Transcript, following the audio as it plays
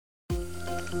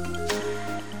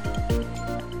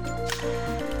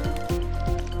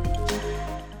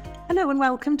Hello and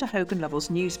welcome to Hogan Lovells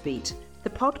NewsBeat, the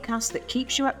podcast that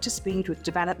keeps you up to speed with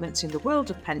developments in the world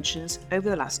of pensions over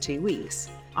the last 2 weeks.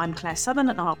 I'm Claire Southern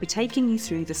and I'll be taking you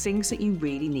through the things that you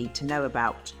really need to know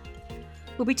about.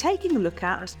 We'll be taking a look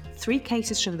at 3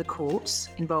 cases from the courts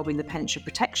involving the Pension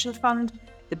Protection Fund,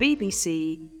 the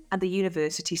BBC and the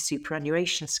University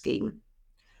Superannuation Scheme.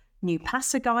 New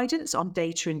PASA guidance on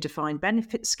data in defined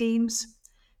benefit schemes,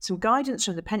 some guidance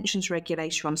from the pensions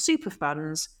regulator on super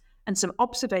funds, and some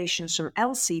observations from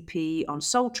LCP on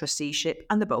sole trusteeship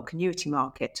and the bulk annuity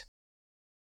market.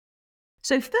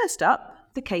 So first up,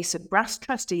 the case of Brass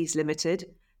Trustees Limited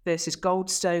versus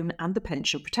Goldstone and the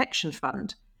Pension Protection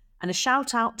Fund, and a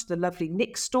shout out to the lovely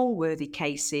Nick Stallworthy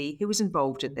KC who was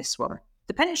involved in this one.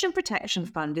 The Pension Protection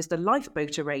Fund is the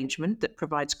lifeboat arrangement that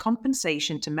provides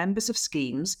compensation to members of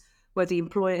schemes where the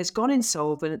employer has gone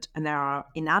insolvent and there are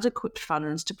inadequate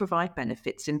funds to provide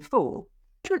benefits in full.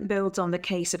 It builds on the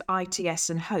case of ITS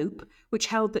and Hope, which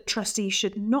held that trustees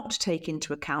should not take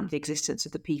into account the existence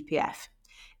of the PPF,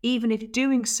 even if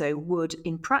doing so would,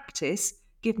 in practice,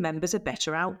 give members a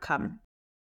better outcome.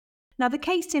 Now, the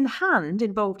case in hand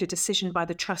involved a decision by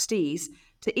the trustees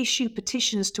to issue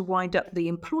petitions to wind up the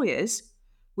employers,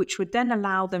 which would then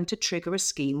allow them to trigger a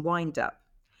scheme wind-up.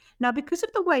 Now, because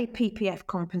of the way PPF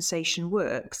compensation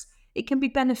works, it can be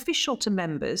beneficial to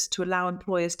members to allow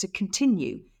employers to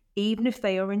continue, even if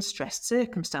they are in stressed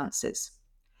circumstances.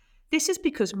 This is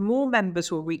because more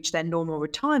members will reach their normal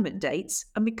retirement dates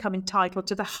and become entitled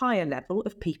to the higher level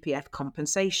of PPF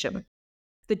compensation.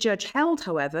 The judge held,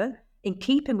 however, in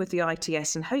keeping with the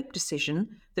ITS and Hope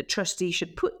decision, that trustees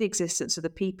should put the existence of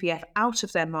the PPF out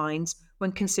of their minds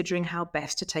when considering how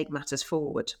best to take matters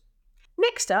forward.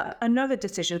 Next up, another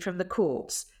decision from the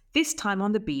courts, this time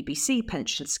on the BBC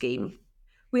pension scheme.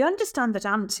 We understand that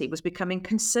AMTI was becoming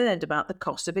concerned about the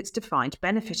cost of its defined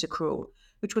benefit accrual,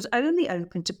 which was only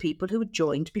open to people who had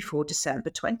joined before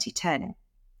December 2010.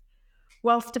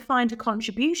 Whilst defined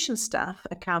contribution staff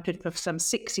accounted for some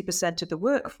 60% of the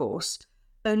workforce,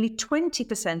 only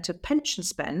 20% of pension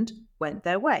spend went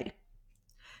their way.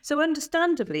 So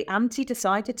understandably, AMTI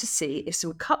decided to see if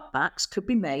some cutbacks could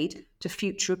be made to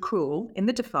future accrual in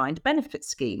the defined benefit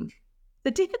scheme. The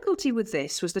difficulty with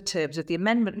this was the terms of the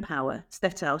amendment power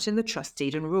set out in the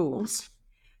trusteedom rules.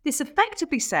 This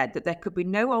effectively said that there could be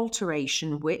no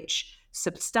alteration which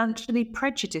substantially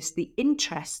prejudiced the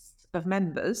interests of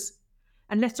members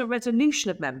unless a resolution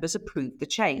of members approved the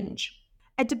change.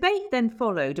 A debate then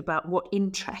followed about what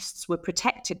interests were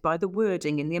protected by the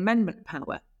wording in the amendment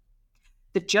power.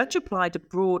 The judge applied a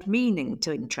broad meaning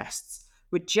to interests,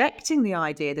 rejecting the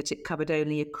idea that it covered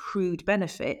only accrued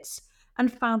benefits, and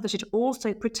found that it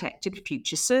also protected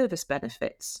future service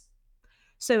benefits.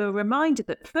 So a reminder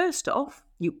that first off,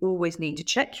 you always need to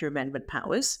check your amendment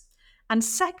powers, and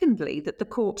secondly, that the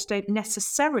courts don't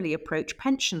necessarily approach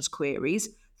pensions queries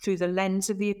through the lens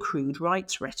of the accrued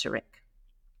rights rhetoric.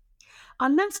 Our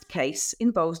last case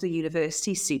involves the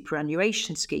University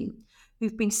Superannuation Scheme,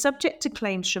 who've been subject to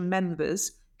claims from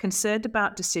members concerned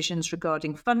about decisions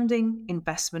regarding funding,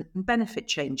 investment and benefit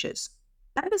changes.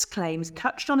 Members' claims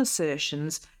touched on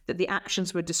assertions that the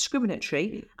actions were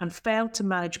discriminatory and failed to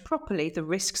manage properly the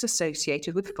risks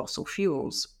associated with fossil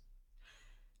fuels.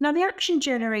 Now, the action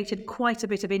generated quite a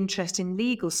bit of interest in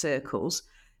legal circles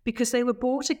because they were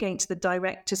brought against the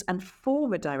directors and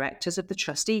former directors of the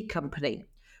trustee company,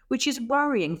 which is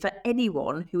worrying for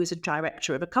anyone who is a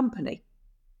director of a company.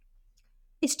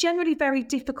 It's generally very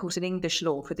difficult in English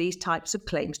law for these types of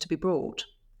claims to be brought.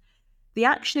 The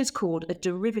action is called a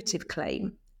derivative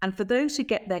claim, and for those who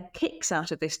get their kicks out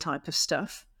of this type of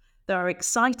stuff, there are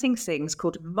exciting things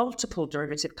called multiple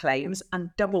derivative claims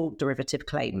and double derivative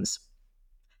claims.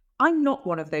 I'm not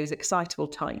one of those excitable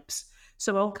types,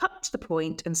 so I'll cut to the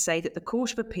point and say that the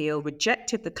Court of Appeal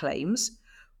rejected the claims,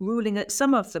 ruling that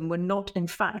some of them were not in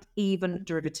fact even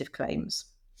derivative claims.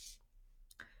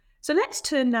 So let's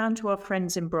turn now to our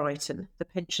friends in Brighton, the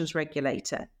pensions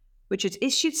regulator, which has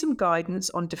issued some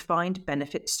guidance on defined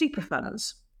benefit super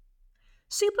funds.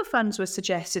 Super funds were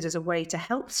suggested as a way to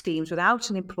help schemes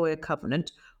without an employer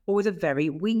covenant or with a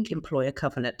very weak employer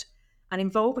covenant, and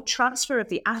involve a transfer of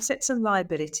the assets and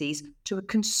liabilities to a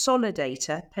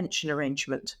consolidator pension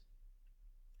arrangement.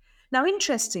 Now,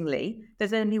 interestingly,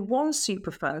 there's only one super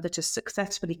fund that has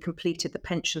successfully completed the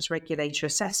pensions regulator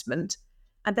assessment,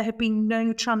 and there have been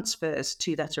no transfers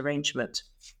to that arrangement.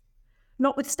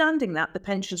 Notwithstanding that, the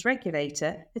pensions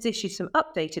regulator has issued some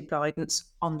updated guidance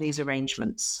on these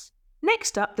arrangements.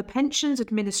 Next up, the Pensions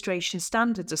Administration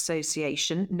Standards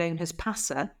Association, known as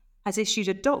PASA, has issued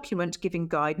a document giving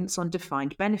guidance on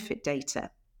defined benefit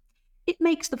data. It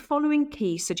makes the following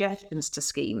key suggestions to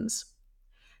schemes.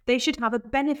 They should have a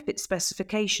benefit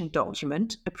specification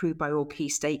document approved by all key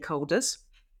stakeholders.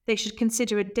 They should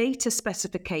consider a data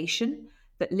specification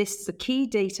that lists the key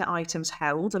data items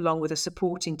held along with a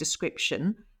supporting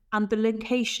description and the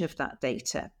location of that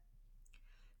data.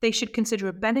 They should consider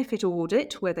a benefit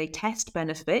audit where they test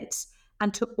benefits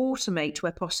and to automate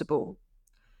where possible.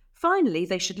 Finally,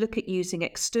 they should look at using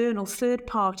external third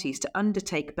parties to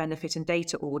undertake benefit and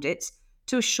data audits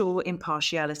to assure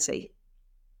impartiality.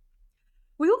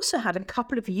 We also had a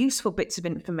couple of useful bits of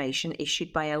information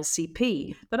issued by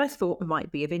LCP that I thought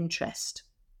might be of interest.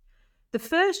 The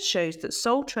first shows that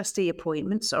sole trustee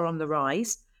appointments are on the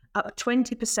rise, up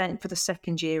 20% for the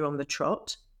second year on the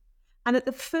trot, and at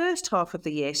the first half of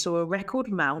the year saw a record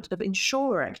amount of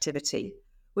insurer activity,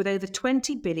 with over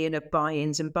 20 billion of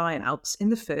buy-ins and buyouts in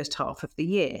the first half of the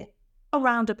year. A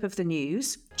roundup of the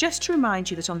news, just to remind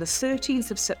you that on the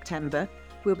 13th of September,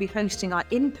 we'll be hosting our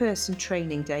in-person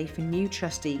training day for new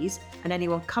trustees and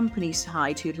anyone company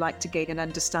side who'd like to gain an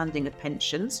understanding of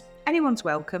pensions. Anyone's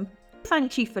welcome.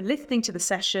 Thank you for listening to the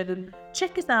session.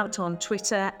 Check us out on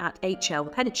Twitter at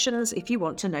HL Pensions if you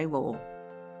want to know more.